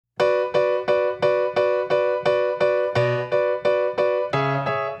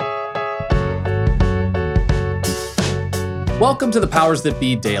Welcome to the Powers That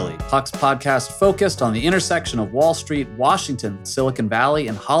Be Daily, Puck's podcast focused on the intersection of Wall Street, Washington, Silicon Valley,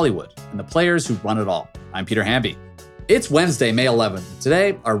 and Hollywood, and the players who run it all. I'm Peter Hamby. It's Wednesday, May 11th.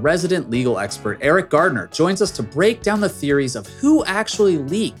 Today, our resident legal expert, Eric Gardner, joins us to break down the theories of who actually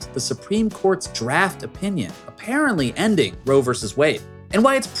leaked the Supreme Court's draft opinion, apparently ending Roe v. Wade, and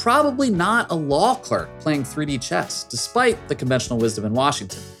why it's probably not a law clerk playing 3D chess, despite the conventional wisdom in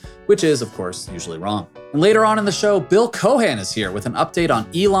Washington, which is, of course, usually wrong. And later on in the show, Bill Cohan is here with an update on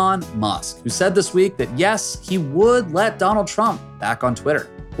Elon Musk, who said this week that yes, he would let Donald Trump back on Twitter.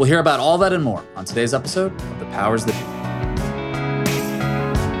 We'll hear about all that and more on today's episode of The Powers That Be.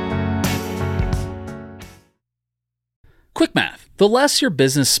 Quick math. The less your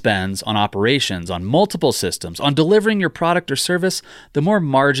business spends on operations, on multiple systems, on delivering your product or service, the more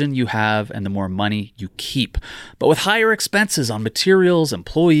margin you have and the more money you keep. But with higher expenses on materials,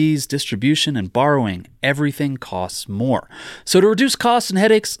 employees, distribution, and borrowing, everything costs more. So to reduce costs and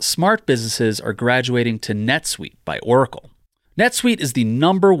headaches, smart businesses are graduating to NetSuite by Oracle. NetSuite is the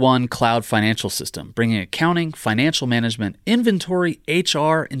 #1 cloud financial system, bringing accounting, financial management, inventory,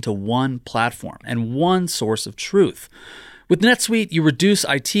 HR into one platform and one source of truth. With NetSuite, you reduce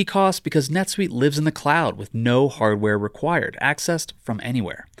IT costs because NetSuite lives in the cloud with no hardware required, accessed from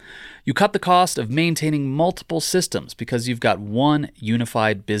anywhere. You cut the cost of maintaining multiple systems because you've got one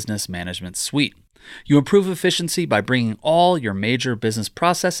unified business management suite. You improve efficiency by bringing all your major business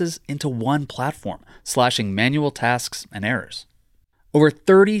processes into one platform, slashing manual tasks and errors. Over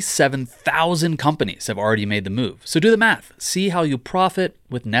 37,000 companies have already made the move. So do the math. See how you profit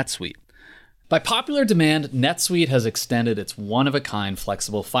with NetSuite. By popular demand, NetSuite has extended its one-of-a-kind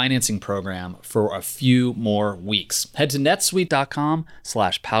flexible financing program for a few more weeks. Head to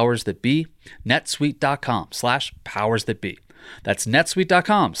netsuite.com/powersthatbe, netsuite.com/powersthatbe. That's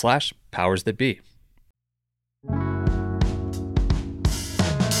netsuite.com/powersthatbe.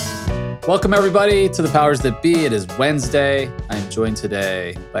 Welcome, everybody, to the Powers That Be. It is Wednesday. I'm joined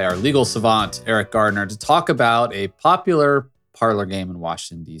today by our legal savant, Eric Gardner, to talk about a popular parlor game in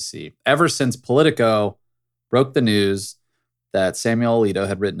Washington, D.C. Ever since Politico broke the news that Samuel Alito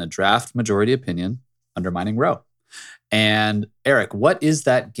had written a draft majority opinion undermining Roe. And Eric, what is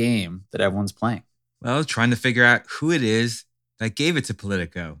that game that everyone's playing? Well, trying to figure out who it is that gave it to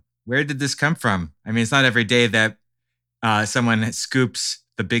Politico. Where did this come from? I mean, it's not every day that someone scoops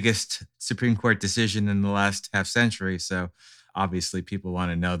the biggest Supreme Court decision in the last half century. So obviously people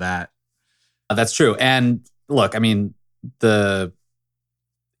want to know that. That's true. And look, I mean, the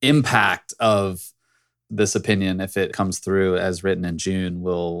impact of this opinion, if it comes through as written in June,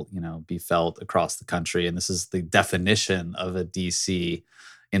 will, be felt across the country. And this is the definition of a DC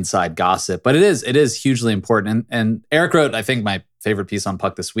inside gossip. But it is hugely important. And Eric wrote, I think, my favorite piece on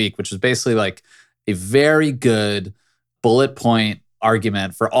Puck this week, which was basically like a very good bullet point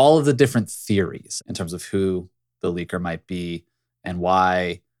argument for all of the different theories in terms of who the leaker might be and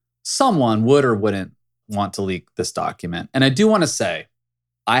why someone would or wouldn't want to leak this document. And I do want to say,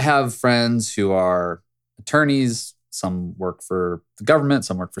 I have friends who are attorneys. Some work for the government,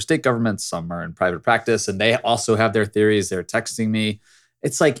 some work for state governments, some are in private practice, and they also have their theories. They're texting me.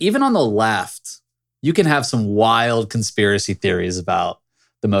 It's like, even on the left, you can have some wild conspiracy theories about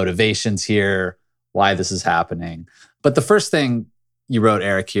the motivations here, why this is happening. But the first thing you wrote,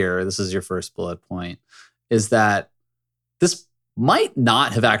 Eric, here, this is your first bullet point, is that this might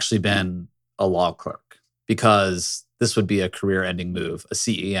not have actually been a law clerk, because this would be a career-ending move, a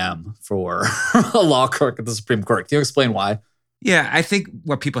CEM for a law clerk at the Supreme Court. Can you explain why? Yeah, I think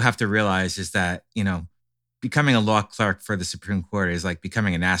what people have to realize is that, becoming a law clerk for the Supreme Court is like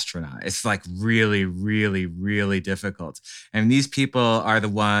becoming an astronaut. It's like really, really, really difficult. And these people are the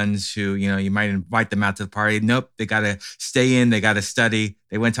ones who, you might invite them out to the party. Nope, they got to stay in. They got to study.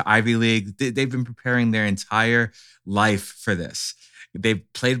 They went to Ivy League. They've been preparing their entire life for this. They've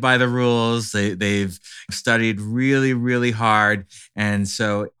played by the rules. They've studied really, really hard. And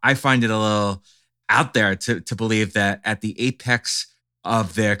so I find it a little out there to believe that at the apex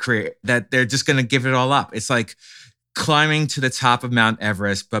of their career, that they're just going to give it all up. It's like climbing to the top of Mount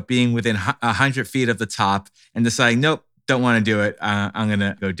Everest, but being within 100 feet of the top and deciding, nope, don't want to do it. I'm going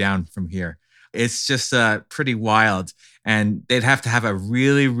to go down from here. It's just pretty wild. And they'd have to have a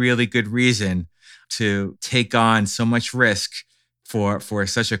really, really good reason to take on so much risk for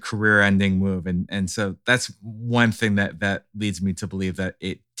such a career-ending move. And so that's one thing that leads me to believe that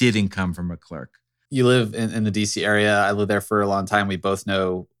it didn't come from a clerk. You live in the DC area. I lived there for a long time. We both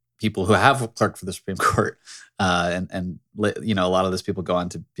know people who have clerked for the Supreme Court. A lot of those people go on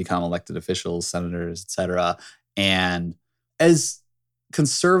to become elected officials, senators, et cetera. And as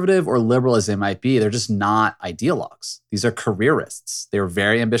conservative or liberal as they might be, they're just not ideologues. These are careerists. They're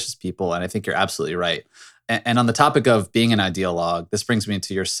very ambitious people. And I think you're absolutely right. And on the topic of being an ideologue, this brings me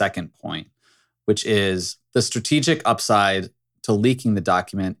to your second point, which is the strategic upside to leaking the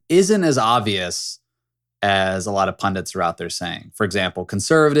document isn't as obvious as a lot of pundits are out there saying. For example,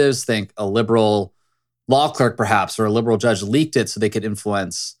 conservatives think a liberal law clerk perhaps or a liberal judge leaked it so they could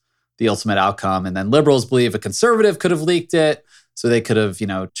influence the ultimate outcome. And then liberals believe a conservative could have leaked it so they could have,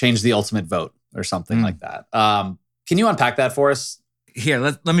 changed the ultimate vote or something like that. Can you unpack that for us? Here,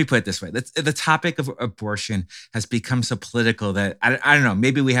 let me put it this way. The topic of abortion has become so political that, I don't know,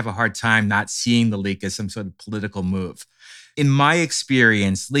 maybe we have a hard time not seeing the leak as some sort of political move. In my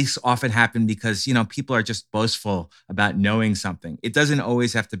experience, leaks often happen because, people are just boastful about knowing something. It doesn't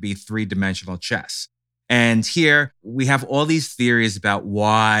always have to be three-dimensional chess. And here we have all these theories about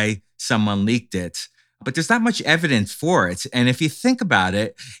why someone leaked it, but there's not much evidence for it. And if you think about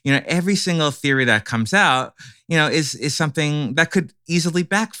it, every single theory that comes out, is something that could easily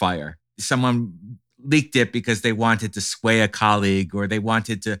backfire. Someone leaked it because they wanted to sway a colleague, or they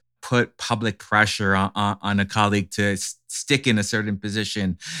wanted to put public pressure on a colleague to stick in a certain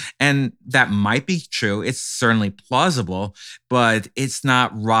position. And that might be true. It's certainly plausible, but it's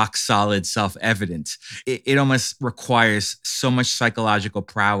not rock solid self-evident. It almost requires so much psychological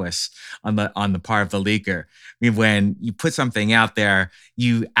prowess on the part of the leaker. I mean, when you put something out there,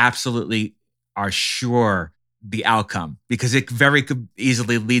 you absolutely are sure the outcome, because it very could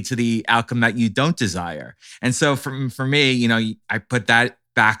easily lead to the outcome that you don't desire. And so for me, I put that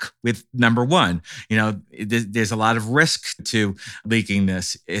back with number one. There's a lot of risk to leaking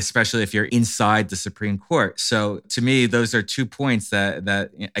this, especially if you're inside the Supreme Court. So to me, those are 2 points that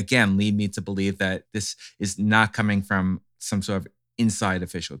again lead me to believe that this is not coming from some sort of inside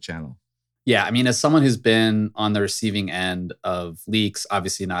official channel. Yeah, I mean, as someone who's been on the receiving end of leaks,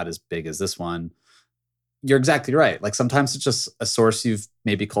 obviously not as big as this one, you're exactly right. Like sometimes it's just a source you've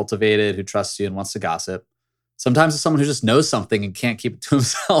maybe cultivated who trusts you and wants to gossip. Sometimes it's someone who just knows something and can't keep it to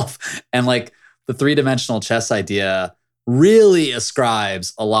himself. And like the three-dimensional chess idea really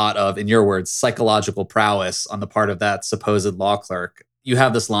ascribes a lot of, in your words, psychological prowess on the part of that supposed law clerk. You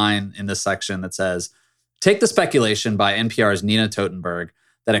have this line in this section that says, take the speculation by NPR's Nina Totenberg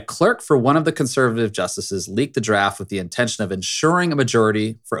that a clerk for one of the conservative justices leaked the draft with the intention of ensuring a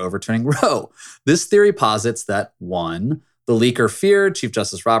majority for overturning Roe. This theory posits that, 1, the leaker feared Chief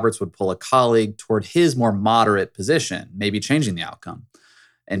Justice Roberts would pull a colleague toward his more moderate position, maybe changing the outcome.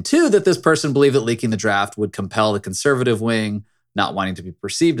 And 2, that this person believed that leaking the draft would compel the conservative wing, not wanting to be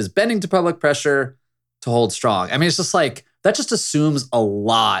perceived as bending to public pressure, to hold strong. I mean, it's just like, that just assumes a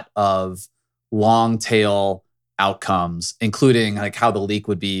lot of long tail outcomes, including like how the leak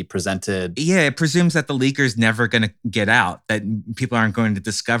would be presented. Yeah, it presumes that the leaker's never going to get out, that people aren't going to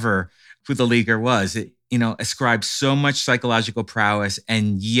discover who the leaker was. It, ascribes so much psychological prowess,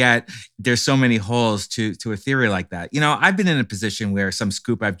 and yet there's so many holes to a theory like that. I've been in a position where some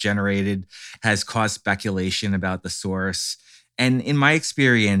scoop I've generated has caused speculation about the source. And in my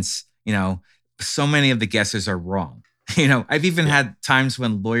experience, so many of the guesses are wrong. I've even had times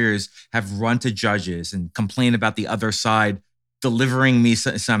when lawyers have run to judges and complain about the other side delivering me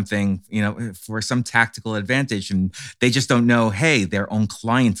something, for some tactical advantage. And they just don't know, hey, their own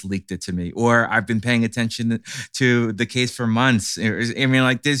clients leaked it to me. Or I've been paying attention to the case for months. I mean,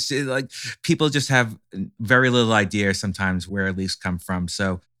 like this, like people just have very little idea sometimes where leaks come from.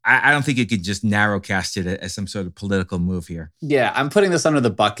 So I don't think you could just narrowcast it as some sort of political move here. Yeah, I'm putting this under the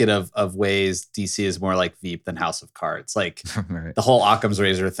bucket of ways DC is more like Veep than House of Cards. Like Right. The whole Occam's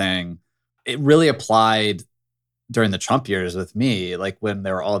razor thing, it really applied during the Trump years with me, like when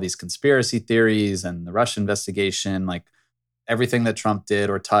there were all these conspiracy theories and the Russia investigation, like everything that Trump did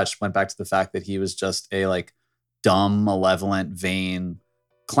or touched went back to the fact that he was just a like dumb, malevolent, vain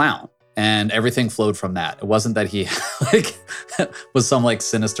clown. And everything flowed from that. It wasn't that he like was some like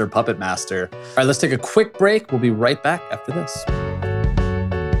sinister puppet master. All right, let's take a quick break. We'll be right back after this.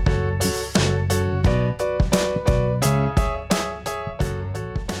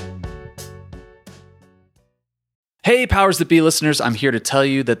 Hey, Powers That Be listeners, I'm here to tell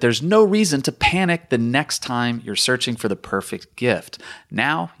you that there's no reason to panic the next time you're searching for the perfect gift.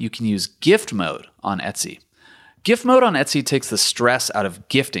 Now you can use gift mode on Etsy. Gift mode on Etsy takes the stress out of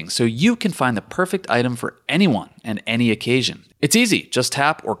gifting so you can find the perfect item for anyone and any occasion. It's easy. Just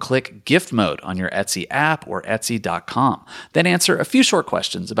tap or click gift mode on your Etsy app or Etsy.com. Then answer a few short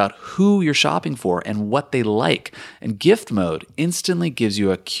questions about who you're shopping for and what they like. And gift mode instantly gives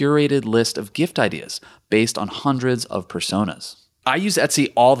you a curated list of gift ideas based on hundreds of personas. I use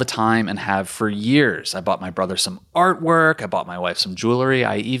Etsy all the time and have for years. I bought my brother some artwork. I bought my wife some jewelry.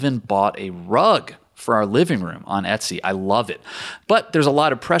 I even bought a rug for our living room on Etsy. I love it. But there's a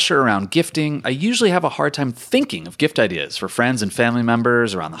lot of pressure around gifting. I usually have a hard time thinking of gift ideas for friends and family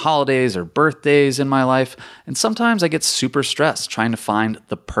members around the holidays or birthdays in my life. And sometimes I get super stressed trying to find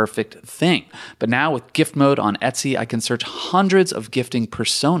the perfect thing. But now with gift mode on Etsy, I can search hundreds of gifting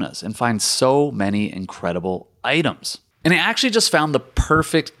personas and find so many incredible items. And I actually just found the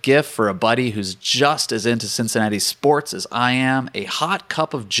perfect gift for a buddy who's just as into Cincinnati sports as I am, a hot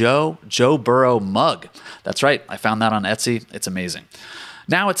cup of Joe Burrow mug. That's right, I found that on Etsy. It's amazing.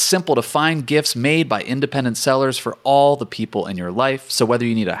 Now it's simple to find gifts made by independent sellers for all the people in your life. So whether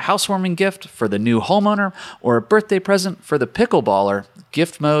you need a housewarming gift for the new homeowner or a birthday present for the pickleballer,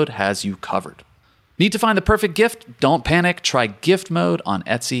 Gift Mode has you covered. Need to find the perfect gift? Don't panic. Try Gift Mode on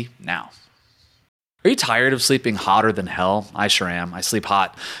Etsy now. Are you tired of sleeping hotter than hell? I sure am. I sleep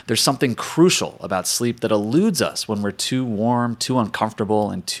hot. There's something crucial about sleep that eludes us when we're too warm, too uncomfortable,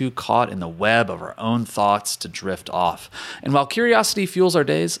 and too caught in the web of our own thoughts to drift off. And while curiosity fuels our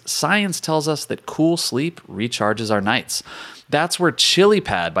days, science tells us that cool sleep recharges our nights. That's where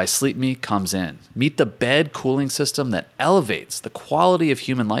ChiliPad by Sleep Me comes in. Meet the bed cooling system that elevates the quality of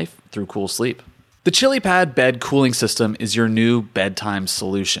human life through cool sleep. The ChiliPad bed cooling system is your new bedtime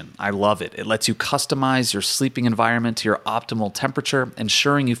solution. I love it. It lets you customize your sleeping environment to your optimal temperature,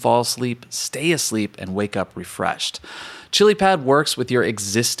 ensuring you fall asleep, stay asleep, and wake up refreshed. ChiliPad works with your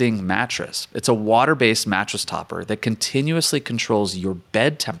existing mattress. It's a water-based mattress topper that continuously controls your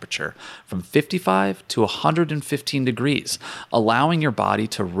bed temperature from 55 to 115 degrees, allowing your body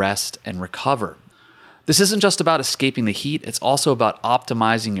to rest and recover. This isn't just about escaping the heat, it's also about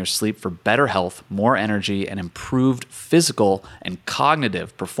optimizing your sleep for better health, more energy, and improved physical and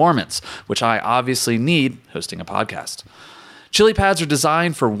cognitive performance, which I obviously need hosting a podcast. ChiliPads are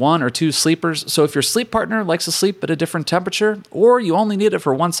designed for 1 or 2 sleepers, so if your sleep partner likes to sleep at a different temperature, or you only need it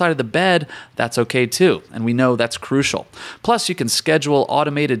for one side of the bed, that's okay too, and we know that's crucial. Plus, you can schedule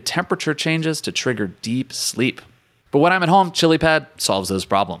automated temperature changes to trigger deep sleep. But when I'm at home, ChiliPad solves those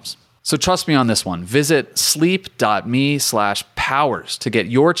problems. So trust me on this one. Visit sleep.me/powers to get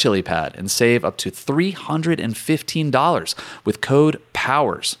your ChiliPad and save up to $315 with code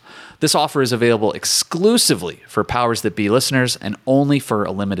POWERS. This offer is available exclusively for Powers That Be listeners and only for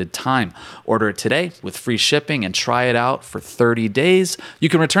a limited time. Order it today with free shipping and try it out for 30 days. You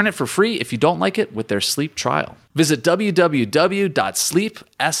can return it for free if you don't like it with their sleep trial. Visit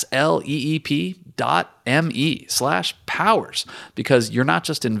www.sleep.me/powers because you're not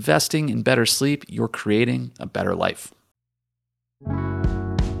just investing in better sleep, you're creating a better life.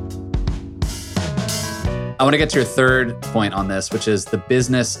 I want to get to your third point on this, which is the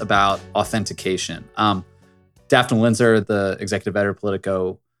business about authentication. Daphne Linzer, the executive editor of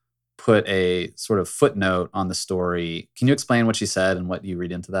Politico, put a sort of footnote on the story. Can you explain what she said and what you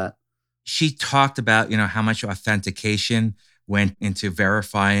read into that? She talked about, how much authentication went into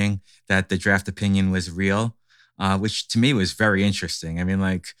verifying that the draft opinion was real, which to me was very interesting. I mean,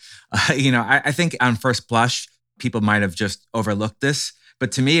 I think on first blush, people might have just overlooked this.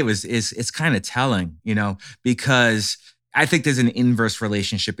 But to me, it's kind of telling, because I think there's an inverse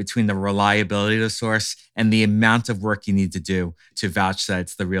relationship between the reliability of the source and the amount of work you need to do to vouch that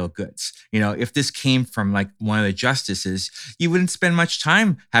it's the real goods. If this came from like one of the justices, you wouldn't spend much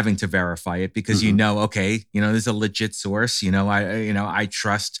time having to verify it because okay, there's a legit source. I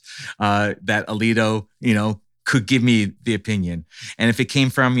trust that Alito, could give me the opinion. And if it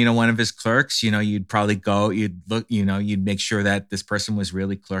came from, one of his clerks, you'd probably you'd look, you'd make sure that this person was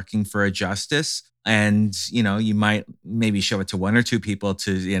really clerking for a justice. And, you might maybe show it to 1 or 2 people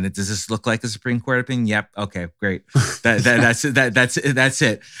to, does this look like a Supreme Court opinion? Yep. Okay, great. That's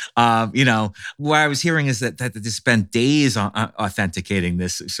it. What I was hearing is that they spend days on authenticating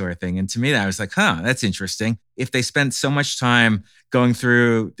this sort of thing. And to me, I was like, that's interesting. If they spent so much time going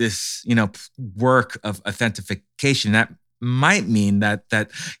through this, work of authentication, that might mean that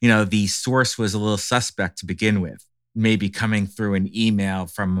the source was a little suspect to begin with. Maybe coming through an email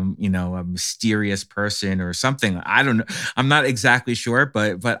from, a mysterious person or something. I don't know. I'm not exactly sure,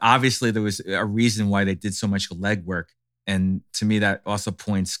 but obviously there was a reason why they did so much legwork. And to me, that also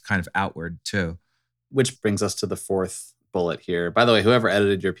points kind of outward too. Which brings us to the fourth bullet here. By the way, whoever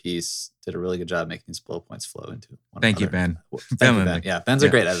edited your piece did a really good job making these bullet points flow into one Thank another. You, Ben. Thank you, Ben. Yeah, Ben's a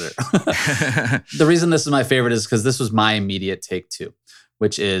great editor. The reason this is my favorite is because this was my immediate take too,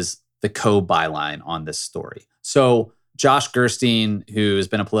 which is the co-byline on this story. So Josh Gerstein, who's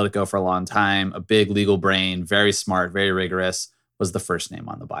been a Politico for a long time, a big legal brain, very smart, very rigorous, was the first name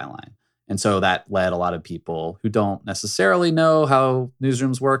on the byline. And so that led a lot of people who don't necessarily know how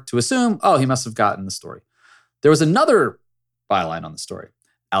newsrooms work to assume, oh, he must have gotten the story. There was another byline on the story.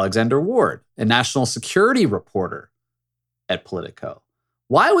 Alexander Ward, a national security reporter at Politico.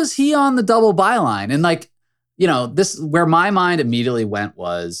 Why was he on the double byline? And like, this where my mind immediately went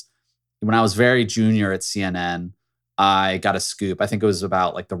was when I was very junior at CNN, I got a scoop. I think it was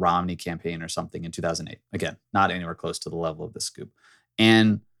about like the Romney campaign or something in 2008. Again, not anywhere close to the level of the scoop.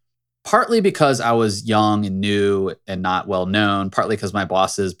 And partly because I was young and new and not well known, partly because my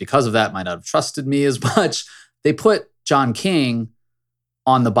bosses, because of that, might not have trusted me as much. They put John King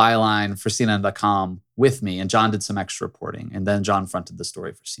on the byline for CNN.com with me, and John did some extra reporting, and then John fronted the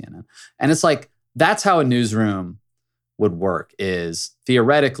story for CNN. And it's like, that's how a newsroom would work, is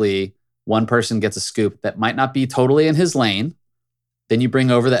theoretically, one person gets a scoop that might not be totally in his lane. Then you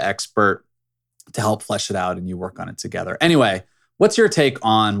bring over the expert to help flesh it out, and you work on it together. Anyway, what's your take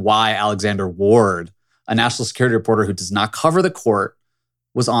on why Alexander Ward, a national security reporter who does not cover the court,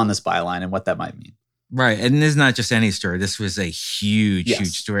 was on this byline and what that might mean? Right. And this is not just any story. This was a huge,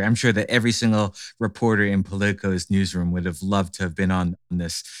 huge story. I'm sure that every single reporter in Politico's newsroom would have loved to have been on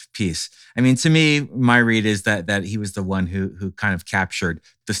this piece. I mean, to me, my read is that he was the one who kind of captured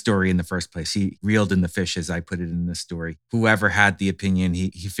the story in the first place. He reeled in the fish, as I put it in the story. Whoever had the opinion, he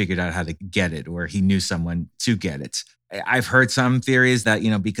figured out how to get it, or he knew someone to get it. I've heard some theories that,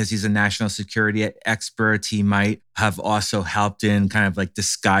 because he's a national security expert, he might have also helped in kind of like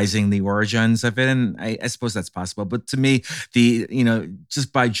disguising the origins of it. And I suppose that's possible. But to me,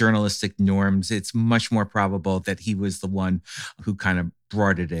 just by journalistic norms, it's much more probable that he was the one who kind of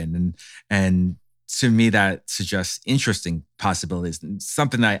brought it in. And to me, that suggests interesting possibilities,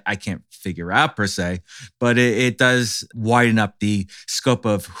 something that I can't figure out per se, but it does widen up the scope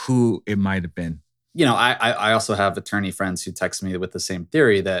of who it might have been. I also have attorney friends who text me with the same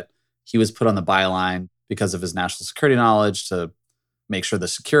theory that he was put on the byline because of his national security knowledge, to make sure the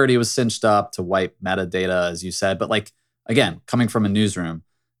security was cinched up, to wipe metadata, as you said. But like, again, coming from a newsroom,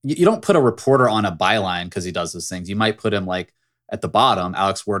 you don't put a reporter on a byline because he does those things. You might put him like at the bottom.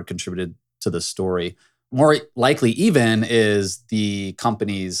 Alex Ward contributed to the story. More likely even is the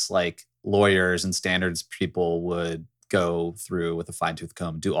company's like lawyers and standards people would go through with a fine-tooth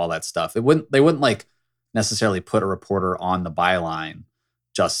comb, do all that stuff. They wouldn't like necessarily put a reporter on the byline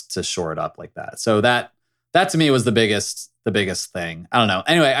just to shore it up like that. So that to me was the biggest thing. I don't know.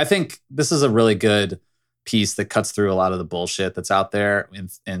 Anyway, I think this is a really good piece that cuts through a lot of the bullshit that's out there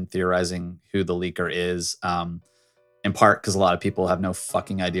in theorizing who the leaker is. In part because a lot of people have no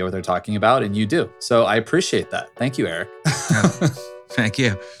fucking idea what they're talking about, and you do. So I appreciate that. Thank you, Eric. Thank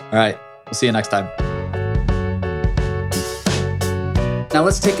you. All right. We'll see you next time. Now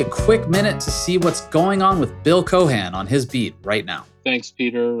let's take a quick minute to see what's going on with Bill Cohan on his beat right now. Thanks,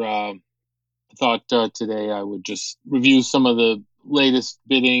 Peter. I thought today I would just review some of the latest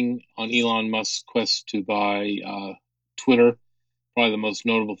bidding on Elon Musk's quest to buy Twitter. Probably the most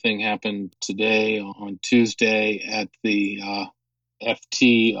notable thing happened today on Tuesday at the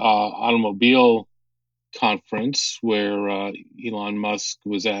FT Automobile Conference, where Elon Musk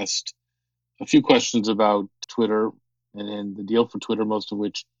was asked a few questions about Twitter and the deal for Twitter, most of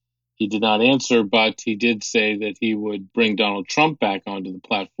which he did not answer, but he did say that he would bring Donald Trump back onto the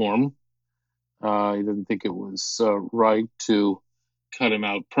platform. He didn't think it was right to cut him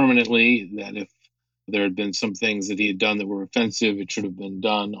out permanently, that if there had been some things that he had done that were offensive, it should have been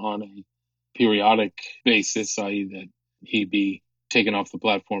done on a periodic basis, i.e. that he be taken off the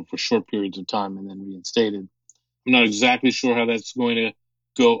platform for short periods of time and then reinstated. I'm not exactly sure how that's going to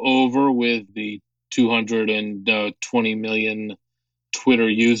go over with the 220 million Twitter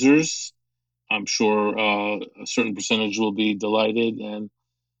users. I'm sure a certain percentage will be delighted and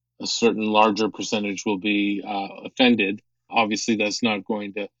a certain larger percentage will be offended. Obviously, that's not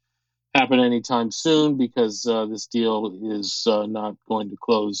going to happen anytime soon because this deal is not going to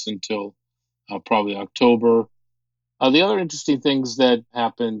close until probably October. The other interesting things that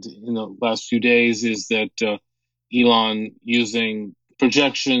happened in the last few days is that Elon, using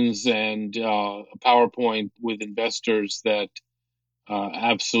projections and a PowerPoint with investors that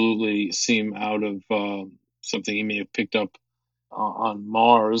absolutely seem out of something he may have picked up on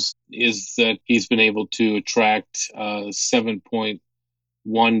Mars, is that he's been able to attract $7.1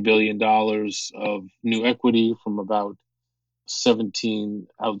 billion of new equity from about 17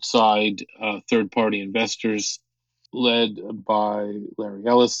 outside third-party investors, led by Larry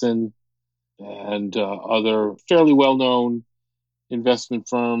Ellison and other fairly well-known investment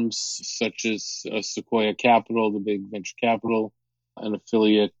firms such as Sequoia Capital, the big venture capital, an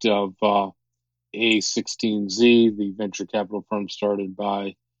affiliate of A16Z, the venture capital firm started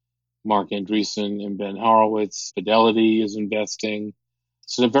by Mark Andreessen and Ben Horowitz. Fidelity is investing.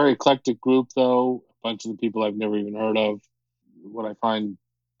 It's a very eclectic group, though. A bunch of the people I've never even heard of. What I find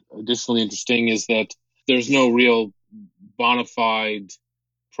additionally interesting is that there's no real bona fide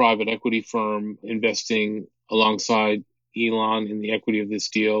private equity firm investing alongside Elon in the equity of this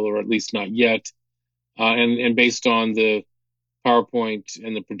deal, or at least not yet. And based on the PowerPoint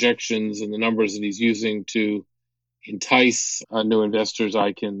and the projections and the numbers that he's using to entice new investors,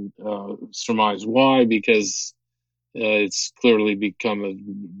 I can surmise why, because it's clearly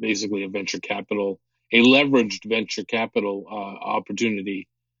become basically a venture capital, a leveraged venture capital opportunity.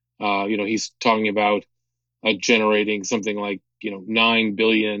 He's talking about generating something like $9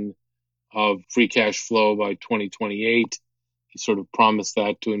 billion of free cash flow by 2028. He sort of promised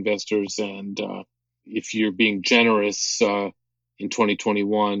that to investors, and if you're being generous, in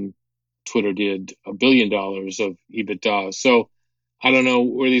 2021, Twitter did $1 billion of EBITDA. So I don't know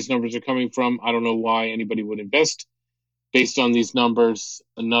where these numbers are coming from. I don't know why anybody would invest based on these numbers.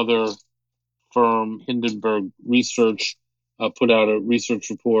 Another firm, Hindenburg Research, put out a research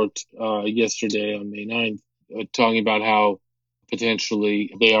report yesterday on May 9th, talking about how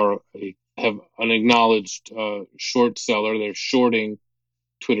potentially they have an acknowledged short seller. They're shorting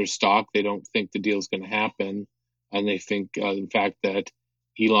Twitter stock. They don't think the deal is going to happen. And they think, in fact, that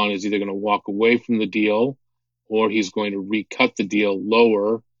Elon is either going to walk away from the deal or he's going to recut the deal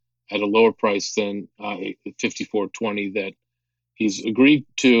lower at a lower price than $54.20 that he's agreed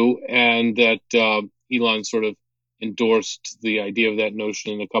to, and that Elon sort of endorsed the idea of that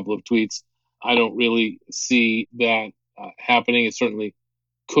notion in a couple of tweets. I don't really see that happening. It certainly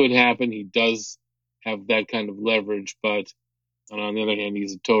could happen. He does have that kind of leverage, but on the other hand,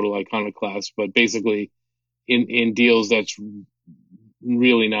 he's a total iconoclast. But basically, in deals that's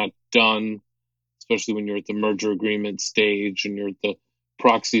really not done, especially when you're at the merger agreement stage and you're at the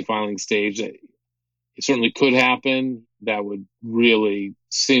proxy filing stage, it certainly could happen. That would really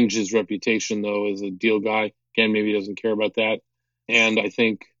singe his reputation, though, as a deal guy. Again, maybe he doesn't care about that. And I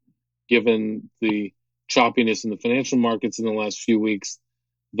think given the choppiness in the financial markets in the last few weeks,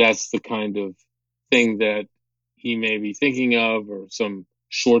 that's the kind of thing that he may be thinking of, or some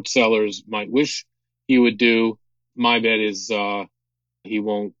short sellers might wish he would do. My bet is he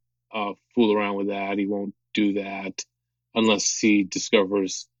won't fool around with that. He won't do that unless he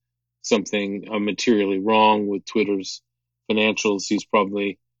discovers something materially wrong with Twitter's financials. He's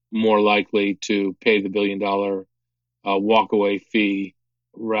probably more likely to pay the $1 billion walkaway fee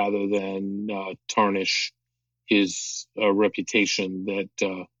rather than tarnish his reputation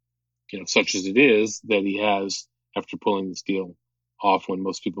that, such as it is, that he has after pulling this deal off when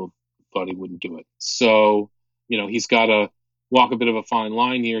most people thought he wouldn't do it. So, he's got to walk a bit of a fine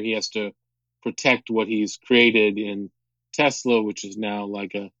line here. He has to protect what he's created in Tesla, which is now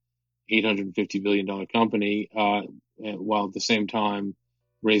like a $850 billion company, while at the same time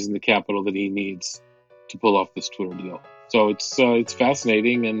raising the capital that he needs to pull off this Twitter deal. So it's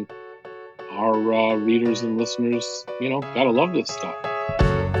fascinating, and our readers and listeners, gotta love this stuff.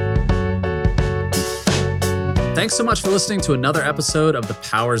 Thanks so much for listening to another episode of The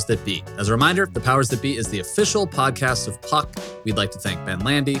Powers That Be. As a reminder, The Powers That Be is the official podcast of Puck. We'd like to thank Ben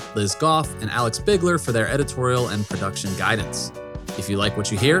Landy, Liz Goff, and Alex Bigler for their editorial and production guidance. If you like what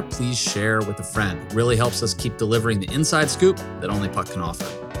you hear, please share with a friend. It really helps us keep delivering the inside scoop that only Puck can offer.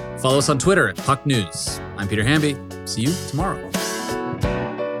 Follow us on Twitter at Puck News. I'm Peter Hamby. See you tomorrow.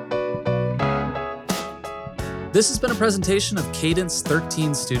 This has been a presentation of Cadence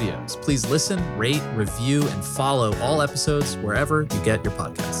 13 Studios. Please listen, rate, review, and follow all episodes wherever you get your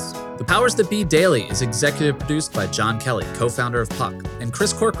podcasts. The Powers That Be Daily is executive produced by John Kelly, co-founder of Puck, and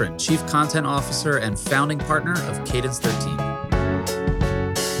Chris Corcoran, chief content officer and founding partner of Cadence 13.